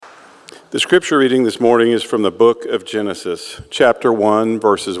The scripture reading this morning is from the book of Genesis, chapter 1,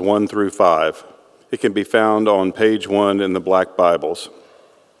 verses 1 through 5. It can be found on page 1 in the Black Bibles.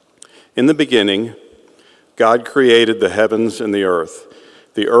 In the beginning, God created the heavens and the earth.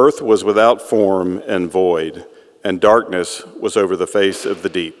 The earth was without form and void, and darkness was over the face of the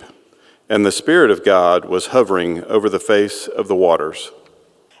deep. And the Spirit of God was hovering over the face of the waters.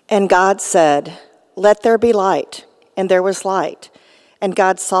 And God said, "Let there be light," and there was light. And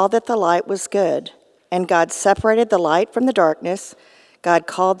God saw that the light was good. And God separated the light from the darkness. God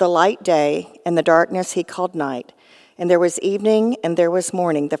called the light day, and the darkness he called night. And there was evening, and there was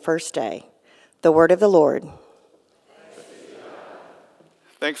morning the first day. The word of the Lord.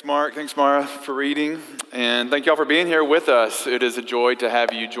 Thanks, Mark. Thanks, Mara, for reading. And thank y'all for being here with us. It is a joy to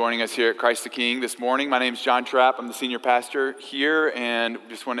have you joining us here at Christ the King this morning. My name is John Trapp. I'm the senior pastor here, and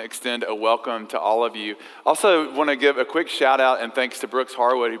just want to extend a welcome to all of you. Also want to give a quick shout out and thanks to Brooks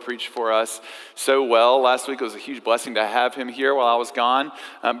Harwood, who preached for us so well last week. It was a huge blessing to have him here while I was gone.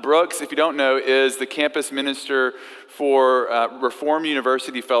 Brooks, if you don't know, is the campus minister for Reform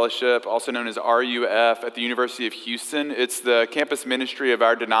University Fellowship, also known as RUF, at the University of Houston. It's the campus ministry of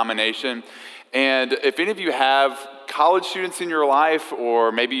our denomination. And if any of you have college students in your life,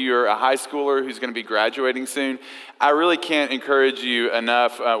 or maybe you're a high schooler who's going to be graduating soon, I really can't encourage you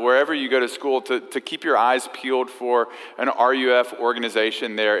enough, wherever you go to school, to keep your eyes peeled for an RUF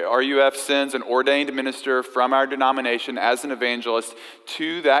organization there. RUF sends an ordained minister from our denomination as an evangelist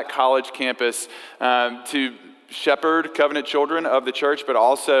to that college campus to shepherd covenant children of the church, but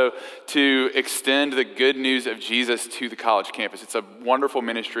also to extend the good news of Jesus to the college campus. It's a wonderful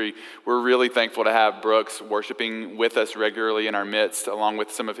ministry. We're really thankful to have Brooks worshiping with us regularly in our midst, along with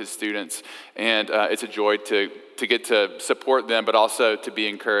some of his students. And it's a joy to get to support them, but also to be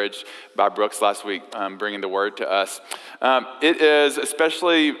encouraged by Brooks last week bringing the word to us. It is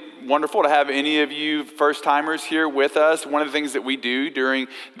especially wonderful to have any of you first-timers here with us. One of the things that we do during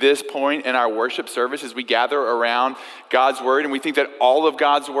this point in our worship service is we gather around God's word, and we think that all of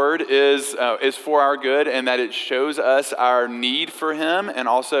God's word is for our good, and that it shows us our need for him and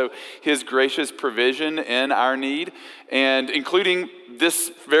also his gracious provision in our need, and including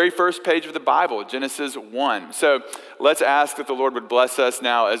this very first page of the Bible, Genesis 1. So let's ask that the Lord would bless us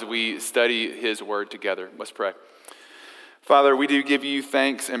now as we study his word together. Let's pray. Father, we do give you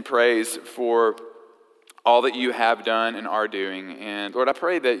thanks and praise for all that you have done and are doing. And Lord, I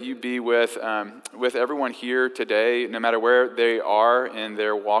pray that you be with everyone here today, no matter where they are in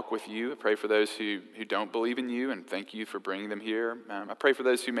their walk with you. I pray for those who don't believe in you, and thank you for bringing them here. I pray for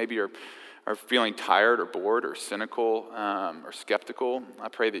those who maybe are feeling tired or bored or cynical or skeptical. I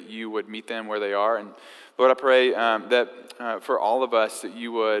pray that you would meet them where they are. And Lord, I pray that for all of us that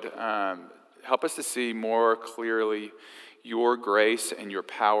you would help us to see more clearly your grace and your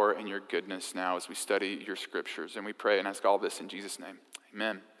power and your goodness now as we study your scriptures. And we pray and ask all this in Jesus' name.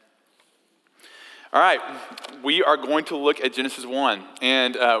 Amen. All right, we are going to look at Genesis 1.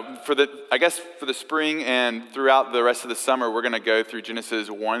 And for the spring and throughout the rest of the summer, we're going to go through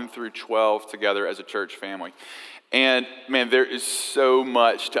Genesis 1 through 12 together as a church family. And man, there is so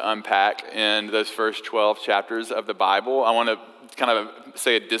much to unpack in those first 12 chapters of the Bible. I want to kind of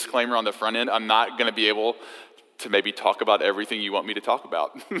say a disclaimer on the front end. I'm not going to be able to maybe talk about everything you want me to talk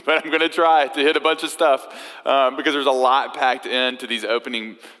about. But I'm going to try to hit a bunch of stuff because there's a lot packed into these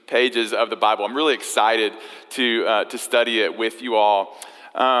opening pages of the Bible. I'm really excited to study it with you all.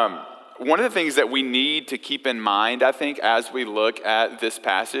 One of the things that we need to keep in mind, I think, as we look at this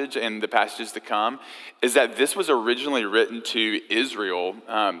passage and the passages to come, is that this was originally written to Israel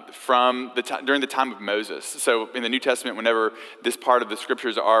during the time of Moses. So in the New Testament, whenever this part of the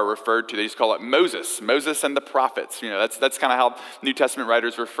scriptures are referred to, they just call it Moses and the prophets. You know, that's kind of how New Testament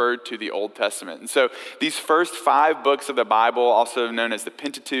writers referred to the Old Testament. And so these first 5 books of the Bible, also known as the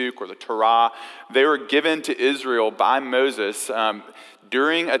Pentateuch or the Torah, they were given to Israel by Moses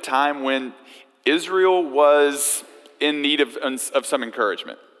during a time when Israel was in need of some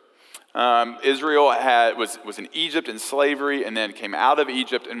encouragement. Israel was in Egypt in slavery, and then came out of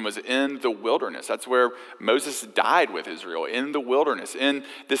Egypt and was in the wilderness. That's where Moses died with Israel, in the wilderness, in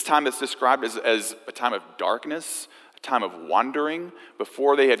this time that's described as a time of darkness, a time of wandering,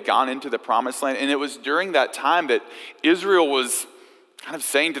 before they had gone into the promised land. And it was during that time that Israel was kind of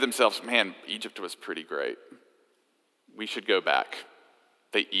saying to themselves, man, Egypt was pretty great. We should go back.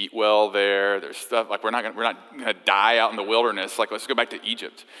 They eat well there. There's stuff like we're not gonna die out in the wilderness. Like, let's go back to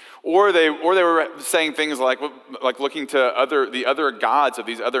Egypt. Or they were saying things like looking to the other gods of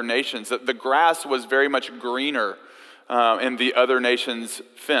these other nations. That the grass was very much greener in the other nations'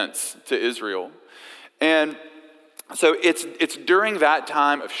 fence to Israel. And So it's during that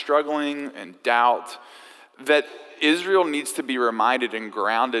time of struggling and doubt that Israel needs to be reminded and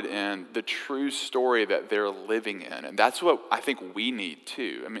grounded in the true story that they're living in. And that's what I think we need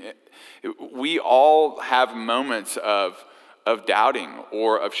too. I mean, we all have moments of doubting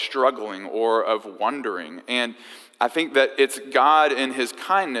or of struggling or of wondering. And I think that it's God in his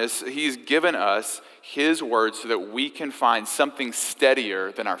kindness, he's given us his word so that we can find something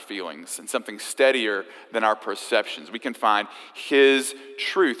steadier than our feelings and something steadier than our perceptions. We can find his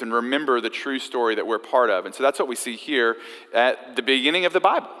truth and remember the true story that we're part of. And so that's what we see here at the beginning of the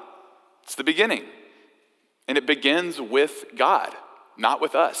Bible. It's the beginning. And it begins with God, not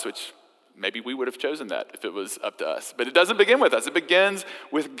with us, which maybe we would have chosen that if it was up to us. But it doesn't begin with us. It begins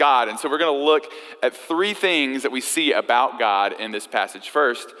with God. And so we're going to look at three things that we see about God in this passage.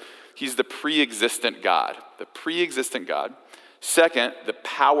 First, he's the pre-existent God. The pre-existent God. Second, the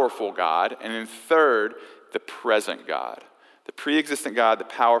powerful God. And then third, the present God. The pre-existent God, the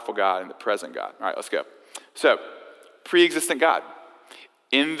powerful God, and the present God. All right, let's go. So, pre-existent God.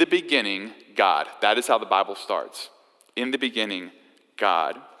 In the beginning, God. That is how the Bible starts. In the beginning,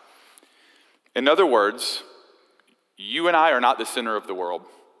 God. In other words, you and I are not the center of the world.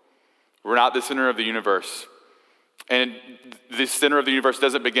 We're not the center of the universe. And the center of the universe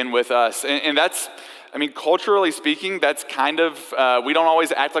doesn't begin with us. And that's, I mean, culturally speaking, that's kind of, we don't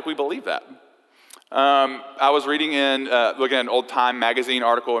always act like we believe that. I was reading looking at an Old Time magazine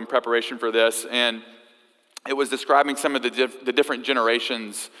article in preparation for this, and it was describing some of the different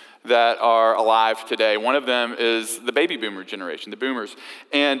generations that are alive today. One of them is the baby boomer generation, the boomers.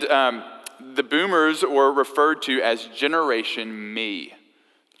 And the boomers were referred to as Generation Me.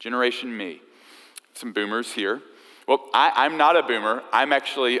 Generation Me. Some boomers here. Well, I'm not a boomer. I'm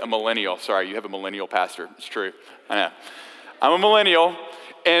actually a millennial. Sorry, you have a millennial pastor. It's true. I know. I'm a millennial,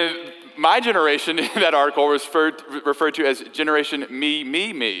 and my generation in that article was referred to as Generation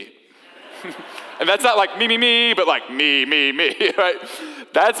Me. And that's not like me, but like me, right?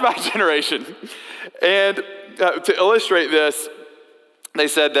 That's my generation. And to illustrate this, they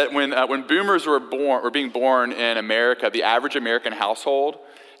said that when boomers were being born in America, the average American household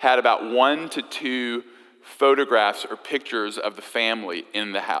had about 1 to 2 photographs or pictures of the family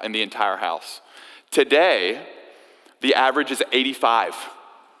in the entire house. Today, the average is 85.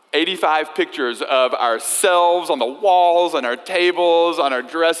 85 pictures of ourselves on the walls, on our tables, on our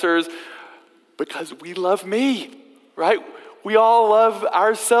dressers, because we love me, right? We all love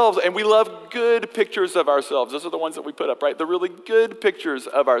ourselves, and we love good pictures of ourselves. Those are the ones that we put up, right? The really good pictures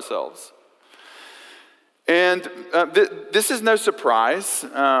of ourselves. And this is no surprise.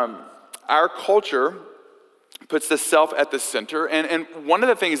 Our culture puts the self at the center. And one of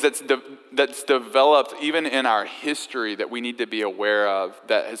the things that's developed even in our history that we need to be aware of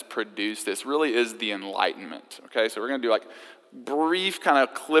that has produced this really is the Enlightenment. Okay, so we're going to do like brief kind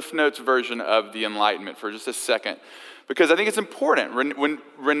of Cliff Notes version of the Enlightenment for just a second, because I think it's important. When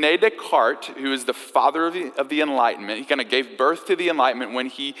René Descartes, who is the father of the Enlightenment, he kind of gave birth to the Enlightenment when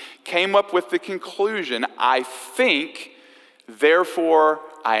he came up with the conclusion, I think, therefore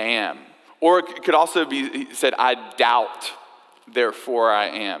I am. Or it could also be, he said, I doubt, therefore I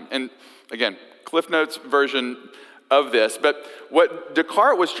am. And again, Cliff Notes version of this. But what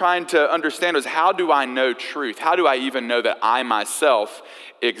Descartes was trying to understand was, how do I know truth? How do I even know that I myself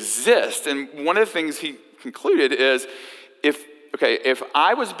exist? And one of the things he concluded is, if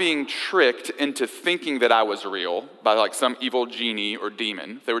I was being tricked into thinking that I was real by like some evil genie or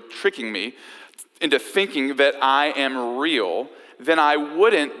demon, they were tricking me into thinking that I am real, then I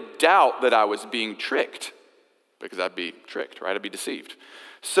wouldn't doubt that I was being tricked, because I'd be tricked, right? I'd be deceived.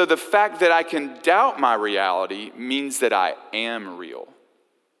 So the fact that I can doubt my reality means that I am real.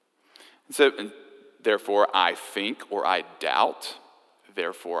 And therefore I think, or I doubt,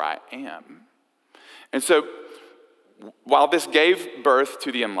 therefore I am. And so while this gave birth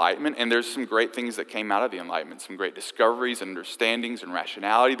to the Enlightenment, and there's some great things that came out of the Enlightenment, some great discoveries and understandings and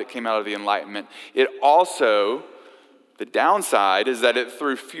rationality that came out of the Enlightenment, it also, the downside is that it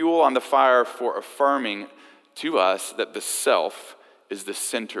threw fuel on the fire for affirming to us that the self is the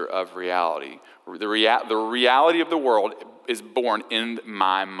center of reality. The reality of the world is born in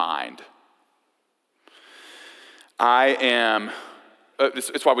my mind. I am,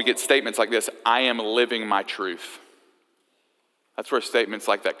 it's why we get statements like this, I am living my truth. That's where statements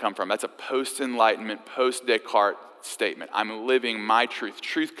like that come from. That's a post-Enlightenment, post-Descartes statement. I'm living my truth.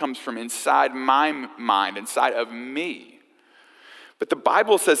 Truth comes from inside my mind, inside of me. But the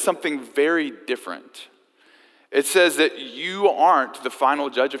Bible says something very different. It says that you aren't the final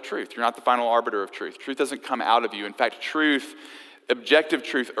judge of truth. You're not the final arbiter of truth. Truth doesn't come out of you. In fact, truth, objective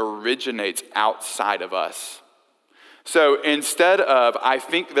truth, originates outside of us. So instead of I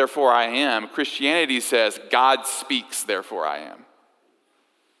think, therefore I am, Christianity says God speaks, therefore I am.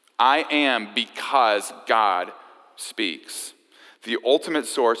 I am because God speaks. The ultimate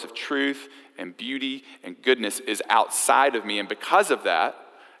source of truth and beauty and goodness is outside of me, and because of that,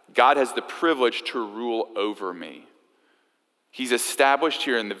 God has the privilege to rule over me. He's established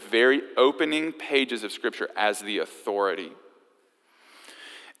here in the very opening pages of Scripture as the authority.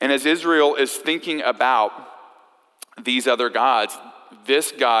 And as Israel is thinking about these other gods,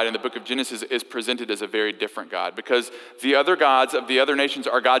 this God in the book of Genesis is presented as a very different God, because the other gods of the other nations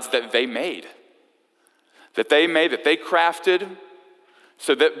are gods that they made, that they crafted,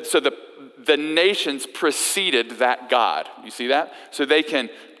 so the nations preceded that God. You see that? So they can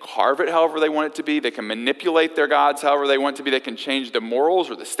carve it however they want it to be. They can manipulate their gods however they want it to be. They can change the morals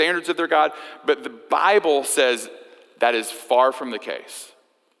or the standards of their God. But the Bible says that is far from the case.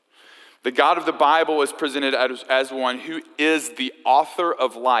 The God of the Bible is presented as one who is the author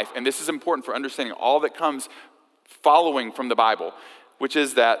of life. And this is important for understanding all that comes following from the Bible, which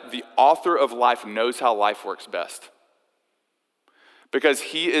is that the author of life knows how life works best. Because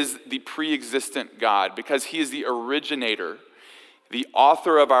he is the pre-existent God, because he is the originator, the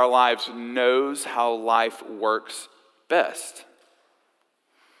author of our lives knows how life works best.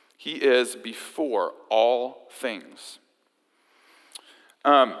 He is before all things.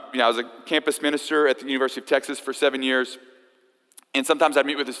 I was a campus minister at the University of Texas for 7 years, and sometimes I'd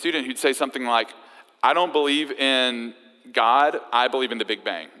meet with a student who'd say something like, I don't believe in God, I believe in the Big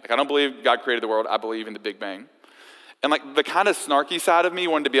Bang. Like, I don't believe God created the world, I believe in the Big Bang. And like the kind of snarky side of me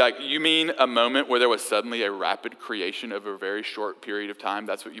wanted to be like, you mean a moment where there was suddenly a rapid creation over a very short period of time?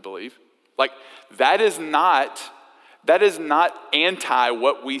 That's what you believe? Like, that is not anti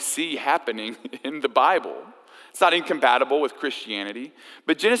what we see happening in the Bible. It's not incompatible with Christianity.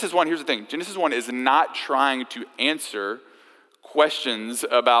 But Genesis 1, here's the thing. Genesis 1 is not trying to answer questions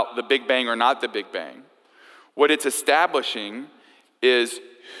about the Big Bang or not the Big Bang. What it's establishing is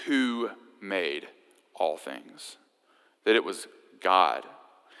who made all things. That it was God.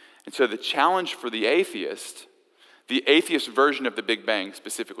 And so the challenge for the atheist version of the Big Bang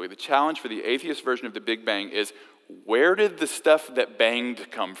specifically, the challenge for the atheist version of the Big Bang is, where did the stuff that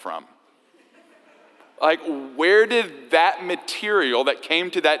banged come from? Like, where did that material that came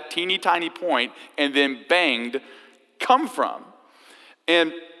to that teeny tiny point and then banged come from?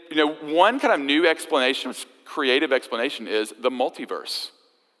 And, one kind of new explanation, creative explanation, is the multiverse.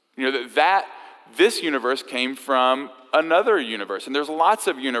 That this universe came from another universe, and there's lots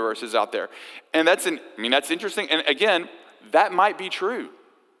of universes out there. And that's interesting. And again, that might be true.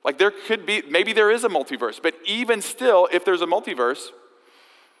 Like, maybe there is a multiverse, but even still, if there's a multiverse,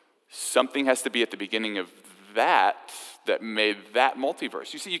 something has to be at the beginning of that made that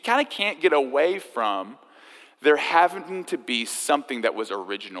multiverse. You see, you kind of can't get away from there having to be something that was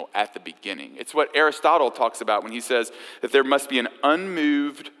original at the beginning. It's what Aristotle talks about when he says that there must be an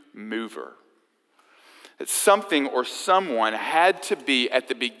unmoved mover. That something or someone had to be at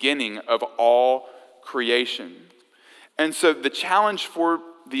the beginning of all creation. And so the challenge for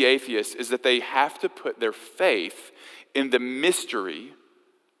the atheist is that they have to put their faith in the mystery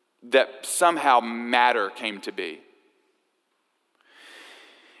that somehow matter came to be.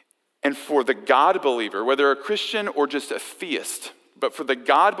 And for the God believer, whether a Christian or just a theist, but for the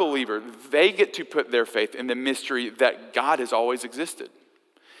God believer, they get to put their faith in the mystery that God has always existed.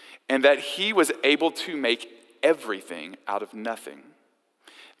 And that he was able to make everything out of nothing.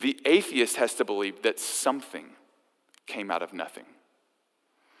 The atheist has to believe that something came out of nothing.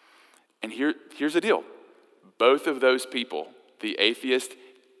 And here's the deal. Both of those people, the atheist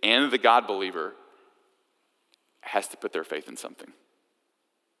and the God believer, has to put their faith in something.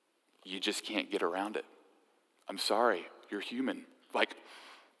 You just can't get around it. I'm sorry, you're human. Like,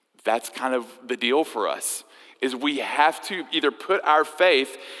 that's kind of the deal for us, is we have to either put our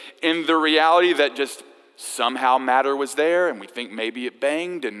faith in the reality that just somehow matter was there and we think maybe it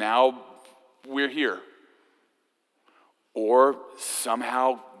banged and now we're here. Or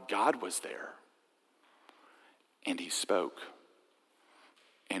somehow God was there and he spoke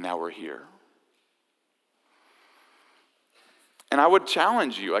and now we're here. And I would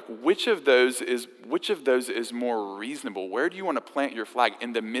challenge you, like, which of those is more reasonable? Where do you want to plant your flag?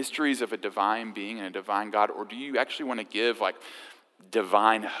 In the mysteries of a divine being and a divine God? Or do you actually want to give, like,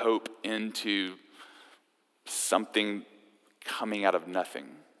 divine hope into something coming out of nothing?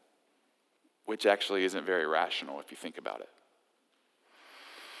 Which actually isn't very rational if you think about it.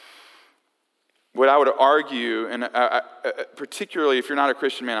 What I would argue, and particularly if you're not a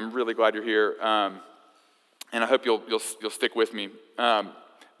Christian, man, I'm really glad you're here. And I hope you'll stick with me.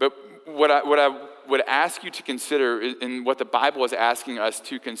 But what I would ask you to consider, and what the Bible is asking us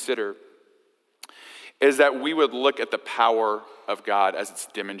to consider, is that we would look at the power of God as it's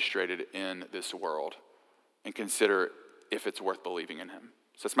demonstrated in this world and consider if it's worth believing in him.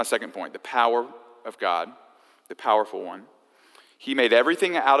 So that's my second point, the power of God, the powerful one. He made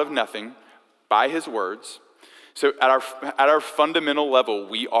everything out of nothing by his words. So at our fundamental level,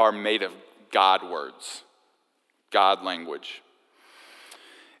 we are made of God words, God language.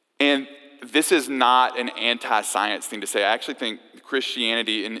 And this is not an anti-science thing to say. I actually think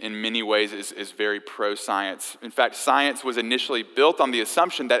Christianity in many ways is very pro-science. In fact, science was initially built on the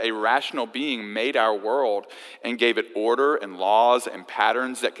assumption that a rational being made our world and gave it order and laws and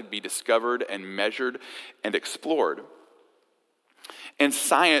patterns that could be discovered and measured and explored. And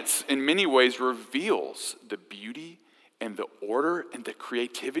science, in many ways, reveals the beauty and the order and the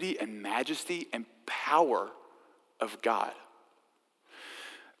creativity and majesty and power of God.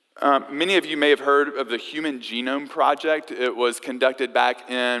 Many of you may have heard of the Human Genome Project. It was conducted back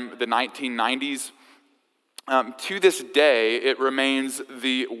in the 1990s. To this day, it remains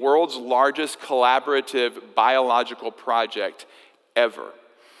the world's largest collaborative biological project ever.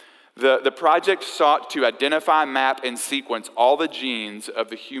 The project sought to identify, map, and sequence all the genes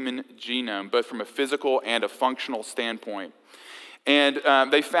of the human genome, both from a physical and a functional standpoint. And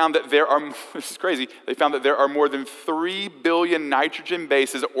they found that this is crazy, they found that there are more than 3 billion nitrogen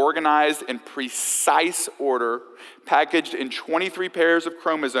bases organized in precise order, packaged in 23 pairs of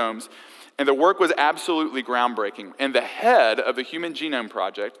chromosomes, and the work was absolutely groundbreaking. And the head of the Human Genome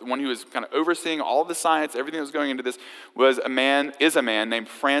Project, the one who was kind of overseeing all of the science, everything that was going into this, is a man named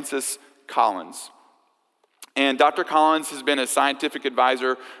Francis Collins. And Dr. Collins has been a scientific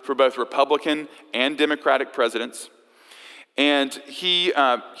advisor for both Republican and Democratic presidents. And he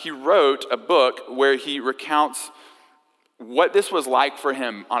wrote a book where he recounts what this was like for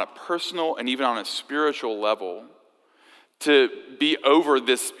him on a personal and even on a spiritual level to be over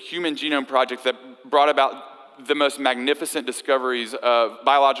this Human Genome Project that brought about the most magnificent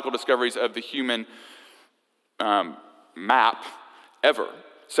biological discoveries of the human map ever.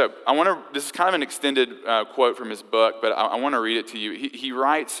 So this is kind of an extended quote from his book, but I want to read it to you. He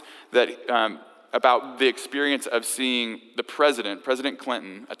writes that about the experience of seeing the President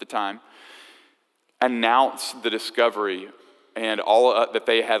Clinton at the time, announce the discovery and all that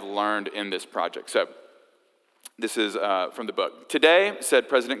they had learned in this project. So this is from the book. Today, said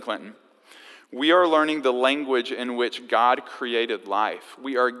President Clinton, we are learning the language in which God created life.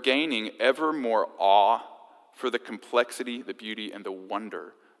 We are gaining ever more awe for the complexity, the beauty, and the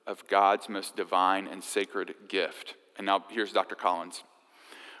wonder of God's most divine and sacred gift. And now here's Dr. Collins.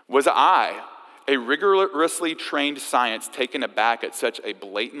 Was I, a rigorously trained science, taken aback at such a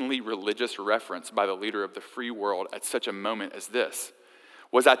blatantly religious reference by the leader of the free world at such a moment as this?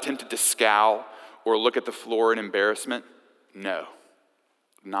 Was I tempted to scowl or look at the floor in embarrassment? No,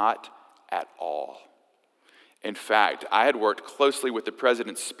 not at all. In fact, I had worked closely with the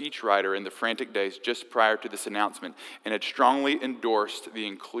president's speechwriter in the frantic days just prior to this announcement and had strongly endorsed the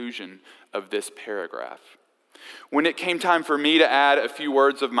inclusion of this paragraph. When it came time for me to add a few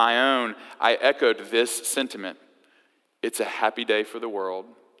words of my own, I echoed this sentiment. It's a happy day for the world.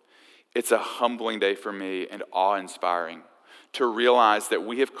 It's a humbling day for me and awe-inspiring to realize that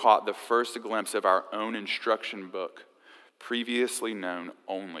we have caught the first glimpse of our own instruction book, previously known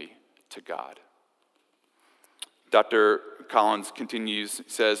only to God. Dr. Collins continues,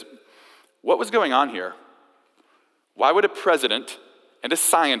 says, what was going on here? Why would a president and a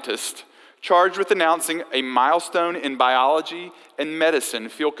scientist charged with announcing a milestone in biology and medicine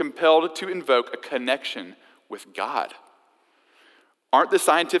feel compelled to invoke a connection with God? Aren't the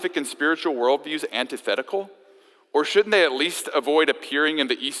scientific and spiritual worldviews antithetical? Or shouldn't they at least avoid appearing in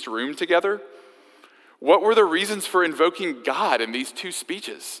the East Room together? What were the reasons for invoking God in these two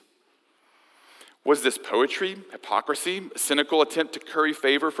speeches? Was this poetry, hypocrisy, a cynical attempt to curry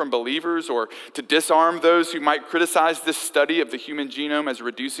favor from believers, or to disarm those who might criticize this study of the human genome as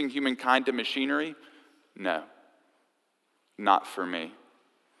reducing humankind to machinery? No, not for me.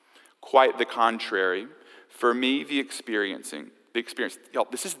 Quite the contrary. For me, the experience, y'all,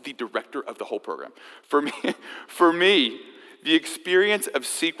 this is the director of the whole program. For me, the experience of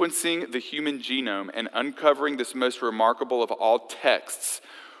sequencing the human genome and uncovering this most remarkable of all texts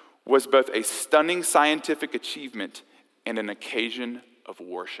was both a stunning scientific achievement and an occasion of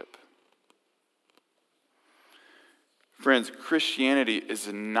worship. Friends, Christianity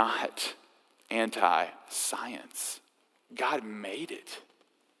is not anti-science. God made it.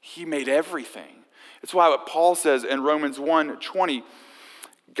 He made everything. It's why what Paul says in Romans 1:20,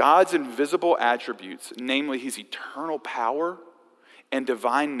 God's invisible attributes, namely his eternal power and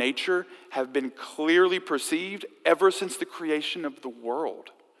divine nature have been clearly perceived ever since the creation of the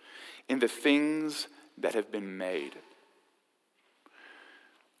world in the things that have been made.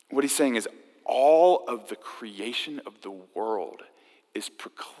 What he's saying is all of the creation of the world is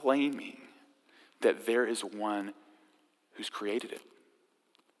proclaiming that there is one who's created it.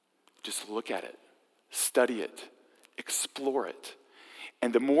 Just look at it, study it, explore it.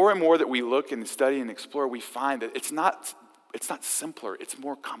 And the more and more that we look and study and explore, we find that it's not simpler, it's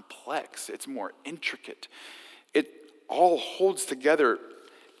more complex, it's more intricate. It all holds together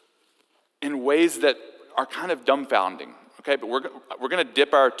in ways that are kind of dumbfounding, okay? But we're going to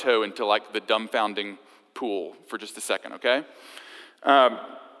dip our toe into like the dumbfounding pool for just a second, okay?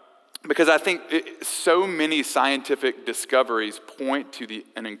 Because I think so many scientific discoveries point to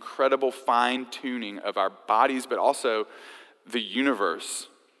an incredible fine-tuning of our bodies, but also the universe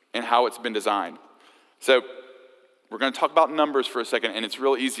and how it's been designed. So we're going to talk about numbers for a second, and it's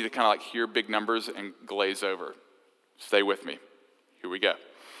real easy to kind of like hear big numbers and glaze over. Stay with me. Here we go.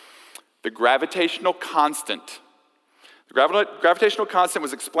 The gravitational constant. The gravitational constant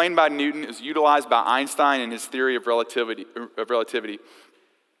was explained by Newton, is utilized by Einstein in his theory of relativity.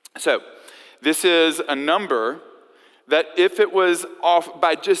 So this is a number that if it was off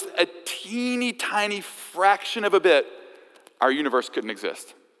by just a teeny tiny fraction of a bit, our universe couldn't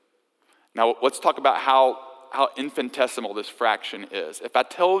exist. Now let's talk about how infinitesimal this fraction is. If I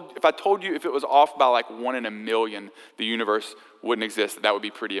told you if it was off by like 1 in a million, the universe wouldn't exist, that would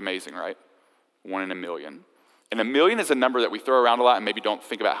be pretty amazing, right? 1 in a million. And a million is a number that we throw around a lot and maybe don't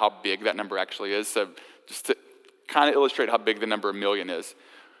think about how big that number actually is. So just to kind of illustrate how big the number a million is,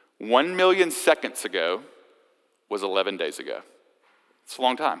 1 million seconds ago was 11 days ago. It's a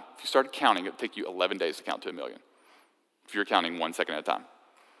long time. If you started counting, it would take you 11 days to count to a million, if you're counting 1 second at a time.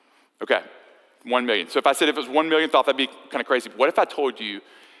 Okay, 1 million. So if I said if it was 1 million, thought that'd be kind of crazy. What if I told you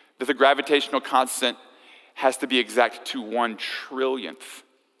that the gravitational constant has to be exact to 1 trillionth?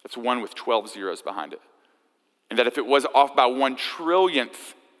 That's 1 with 12 zeros behind it. And that if it was off by 1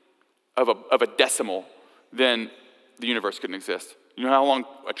 trillionth of a decimal, then the universe couldn't exist. You know how long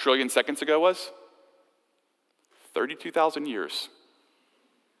a trillion seconds ago was? 32,000 years.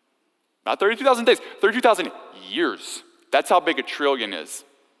 Not 32,000 days, 32,000 years. That's how big a trillion is.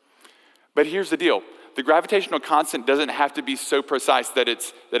 But here's the deal. The gravitational constant doesn't have to be so precise that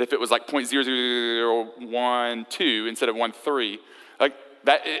if it was like 0.0012 instead of 13, like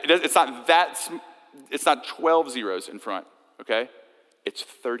that, it's not 12 zeros in front, okay? It's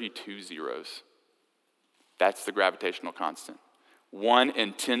 32 zeros. That's the gravitational constant. 1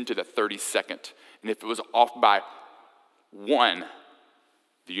 in 10 to the 32nd. And if it was off by 1,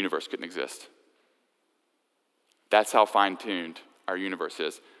 the universe couldn't exist. That's how fine-tuned our universe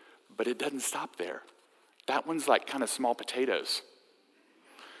is. But it doesn't stop there. That one's like kind of small potatoes.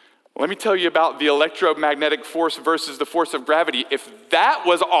 Let me tell you about the electromagnetic force versus the force of gravity. If that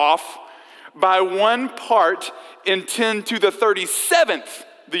was off by 1 part in 10 to the 37th,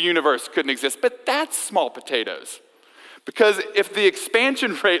 the universe couldn't exist. But that's small potatoes. Because if the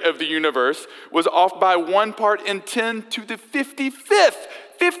expansion rate of the universe was off by 1 part in 10 to the 55th,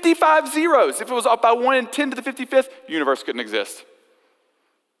 55 zeros. If it was off by 1 in 10 to the 55th, the universe couldn't exist.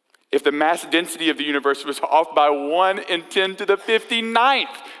 If the mass density of the universe was off by 1 in 10 to the 59th,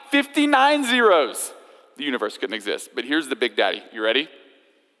 59 zeros, the universe couldn't exist. But here's the big daddy. You ready?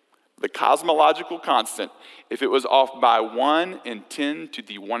 The cosmological constant, if it was off by 1 in 10 to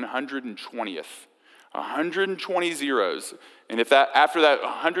the 120th, 120 zeros. And if that after that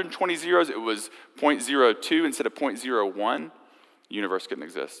 120 zeros, it was 0.02 instead of 0.01, the universe couldn't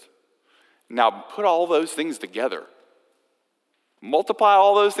exist. Now put all those things together. Multiply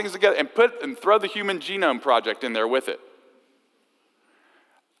all those things together and throw the Human Genome Project in there with it.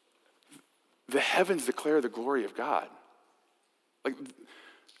 The heavens declare the glory of God. Like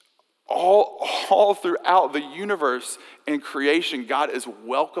all throughout the universe and creation, God is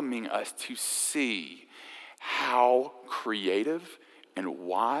welcoming us to see how creative and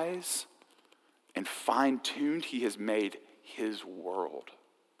wise and fine-tuned he has made his world.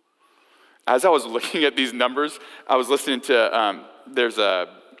 As I was looking at these numbers, I was listening to, there's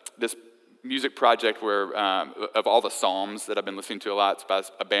this music project where of all the Psalms that I've been listening to a lot. It's by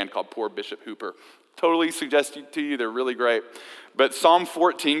a band called Poor Bishop Hooper. Totally suggest it to you. They're really great. But Psalm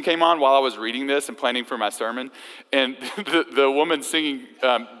 14 came on while I was reading this and planning for my sermon. And the woman singing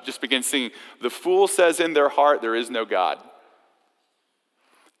just began singing, "The fool says in their heart, there is no God."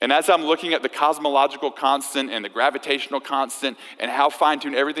 And as I'm looking at the cosmological constant and the gravitational constant and how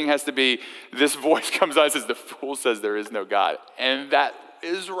fine-tuned everything has to be, this voice comes on and says, "The fool says there is no God." And that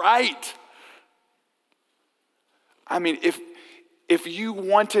is right. I mean, if you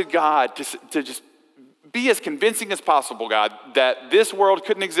wanted God to just be as convincing as possible, God, that this world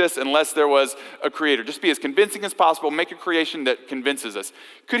couldn't exist unless there was a creator. Just be as convincing as possible. Make a creation that convinces us.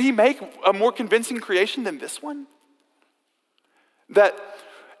 Could he make a more convincing creation than this one? That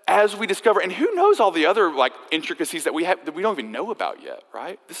as we discover, and who knows all the other like intricacies that we have that we don't even know about yet,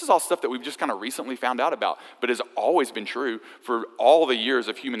 right? This is all stuff that we've just kind of recently found out about, but has always been true for all the years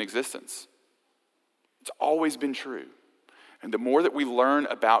of human existence. It's always been true. And the more that we learn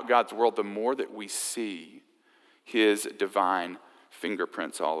about God's world, the more that we see his divine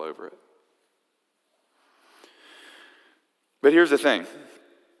fingerprints all over it. But here's the thing.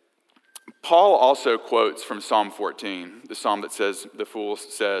 Paul also quotes from Psalm 14, the psalm that says, the fool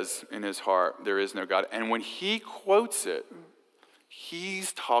says in his heart, there is no God. And when he quotes it,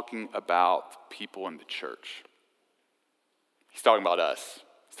 he's talking about people in the church. He's talking about us.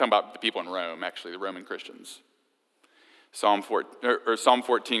 He's talking about the people in Rome, actually, the Roman Christians. Psalm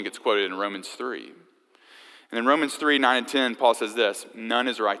 14 gets quoted in Romans 3. And in Romans 3, 9 and 10, Paul says this, none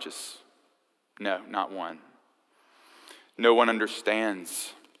is righteous. No, not one. No one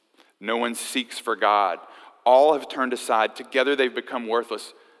understands. No one seeks for God. All have turned aside. Together they've become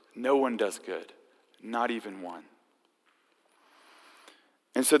worthless. No one does good, not even one.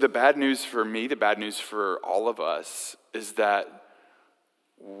 And so the bad news for me, the bad news for all of us, is that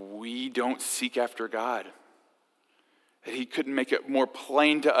we don't seek after God. That he couldn't make it more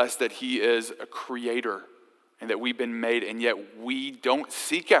plain to us that he is a creator and that we've been made, and yet we don't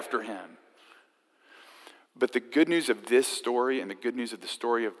seek after him. But the good news of this story and the good news of the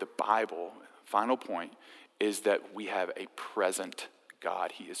story of the Bible, final point, is that we have a present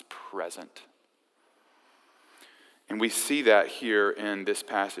God. He is present. And we see that here in this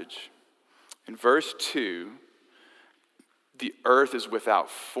passage. In verse 2, the earth is without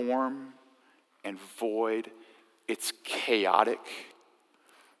form and void. It's chaotic.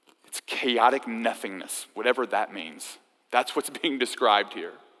 It's chaotic nothingness, whatever that means. That's what's being described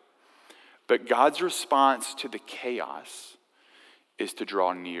here. But God's response to the chaos is to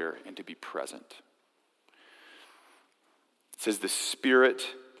draw near and to be present. It says the Spirit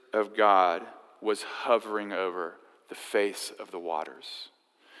of God was hovering over the face of the waters.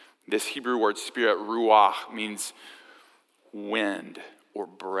 This Hebrew word spirit, ruach, means wind or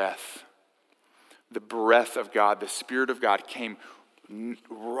breath. The breath of God, the Spirit of God came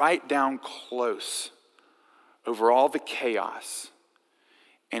right down close over all the chaos.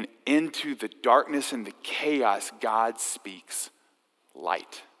 And into the darkness and the chaos, God speaks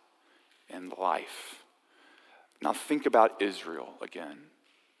light and life. Now think about Israel again.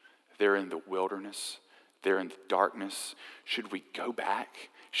 They're in the wilderness. They're in the darkness. Should we go back?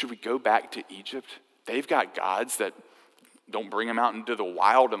 Should we go back to Egypt? They've got gods that don't bring them out into the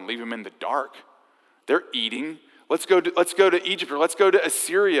wild and leave them in the dark. They're eating. Let's go to Egypt, or let's go to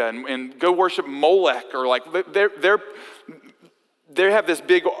Assyria and go worship Molech, or like they have this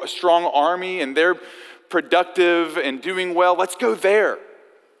big, strong army and they're productive and doing well. Let's go there.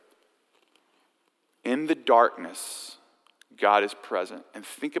 In the darkness, God is present. And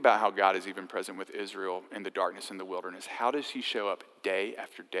think about how God is even present with Israel in the darkness in the wilderness. How does he show up day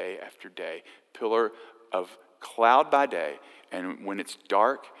after day after day? Pillar of cloud by day, and when it's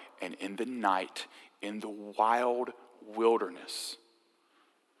dark and in the night, in the wild wilderness,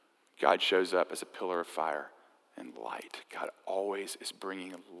 God shows up as a pillar of fire and light. God always is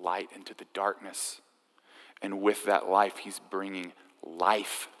bringing light into the darkness. And with that life, he's bringing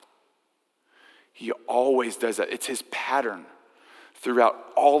life. He always does that. It's his pattern throughout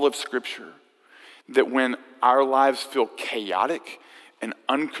all of Scripture, that when our lives feel chaotic and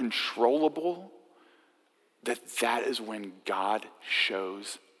uncontrollable, that is when God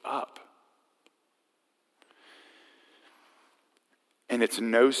shows up. And it's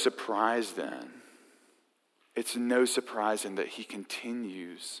no surprise then. It's no surprise then that he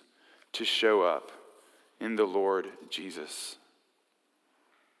continues to show up in the Lord Jesus.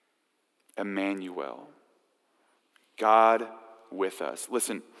 Emmanuel, God with us.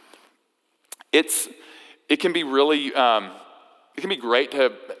 Listen, it can be really, it can be great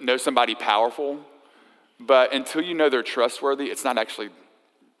to know somebody powerful, but until you know they're trustworthy, it's not actually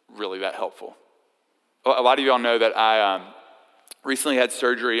really that helpful. A lot of y'all know that I recently had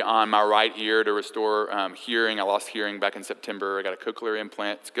surgery on my right ear to restore hearing. I lost hearing back in September. I got a cochlear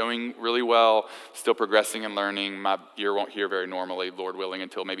implant. It's going really well, still progressing and learning. My ear won't hear very normally, Lord willing,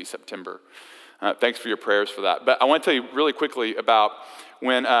 until maybe September. Thanks for your prayers for that. But I want to tell you really quickly about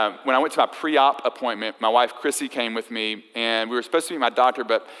when I went to my pre-op appointment. My wife, Chrissy, came with me, and we were supposed to meet my doctor,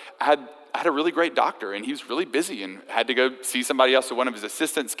 but I had a really great doctor, and he was really busy and had to go see somebody else. So one of his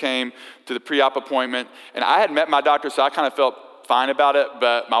assistants came to the pre-op appointment, and I had met my doctor, so I kind of felt fine about it,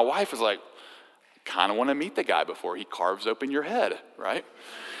 but my wife was like, kind of want to meet the guy before he carves open your head, right?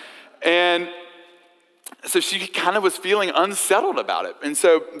 And so she kind of was feeling unsettled about it. And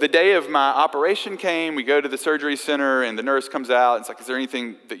so the day of my operation came, we go to the surgery center, and the nurse comes out, and it's like, is there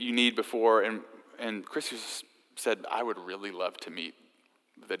anything that you need before? And Chris said, I would really love to meet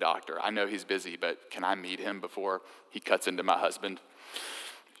the doctor. I know he's busy, but can I meet him before he cuts into my husband?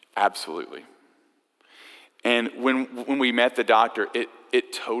 Absolutely. And when we met the doctor,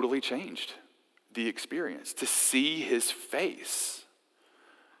 it totally changed the experience. To see his face,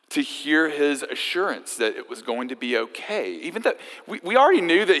 to hear his assurance that it was going to be okay. Even though we already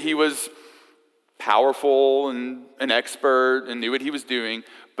knew that he was powerful and an expert and knew what he was doing,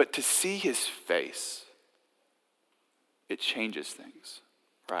 but to see his face, it changes things,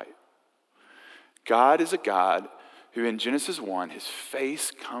 right? God is a God who in Genesis 1, his face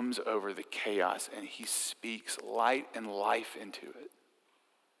comes over the chaos and he speaks light and life into it.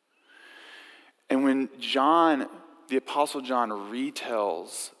 And when John, the Apostle John,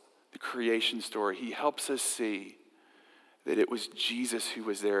 retells the creation story, he helps us see that it was Jesus who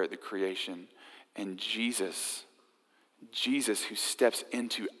was there at the creation, and Jesus who steps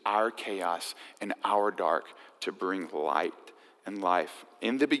into our chaos and our dark to bring light and life.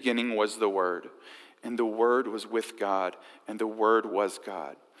 In the beginning was the Word, and the Word was with God, and the Word was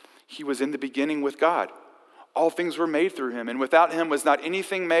God. He was in the beginning with God. All things were made through him, and without him was not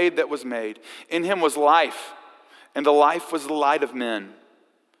anything made that was made. In him was life, and the life was the light of men.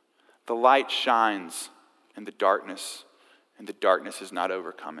 The light shines in the darkness, and the darkness has not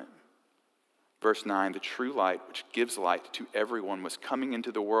overcome it. Verse 9, the true light, which gives light to everyone, was coming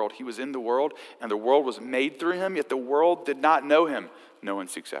into the world. He was in the world, and the world was made through him, yet the world did not know him. No one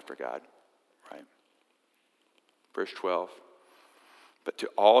seeks after God, right? Verse 12, but to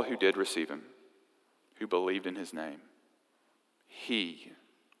all who did receive him, who believed in his name, he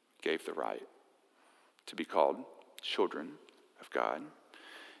gave the right to be called children of God.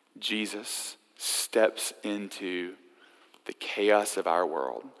 Jesus steps into the chaos of our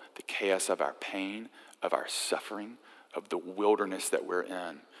world, the chaos of our pain, of our suffering, of the wilderness that we're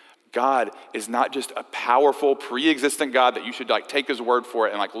in. God is not just a powerful, pre-existent God that you should take his word for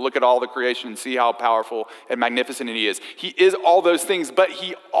it and look at all the creation and see how powerful and magnificent he is. He is all those things, but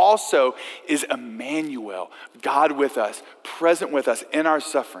he also is Emmanuel, God with us, present with us in our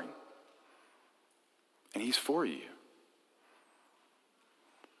suffering. And he's for you.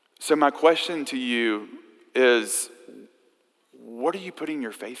 So my question to you is, what are you putting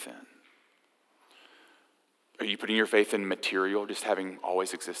your faith in? Are you putting your faith in material, just having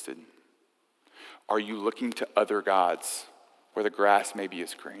always existed? Are you looking to other gods where the grass maybe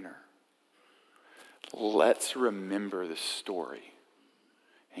is greener? Let's remember the story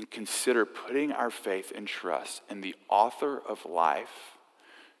and consider putting our faith and trust in the author of life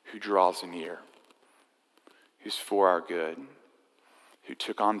who draws near, who's for our good, who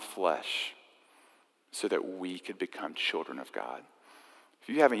took on flesh so that we could become children of God. If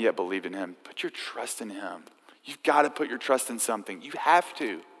you haven't yet believed in him, put your trust in him. You've got to put your trust in something. You have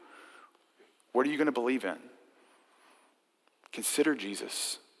to. What are you going to believe in? Consider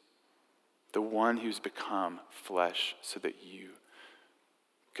Jesus, the one who's become flesh so that you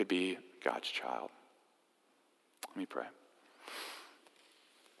could be God's child. Let me pray.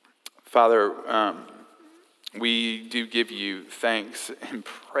 Father, we do give you thanks and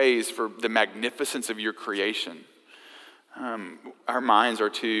praise for the magnificence of your creation. Our minds are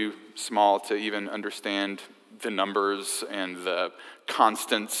too small to even understand the numbers and the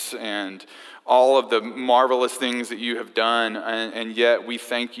constants and all of the marvelous things that you have done, and yet we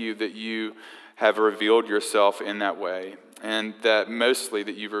thank you that you have revealed yourself in that way, and that mostly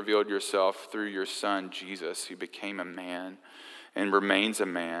that you've revealed yourself through your Son, Jesus, who became a man and remains a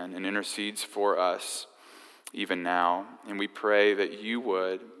man and intercedes for us even now. And we pray that you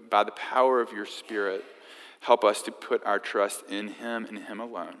would, by the power of your Spirit, help us to put our trust in him and him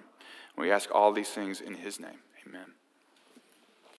alone. We ask all these things in his name. Amen.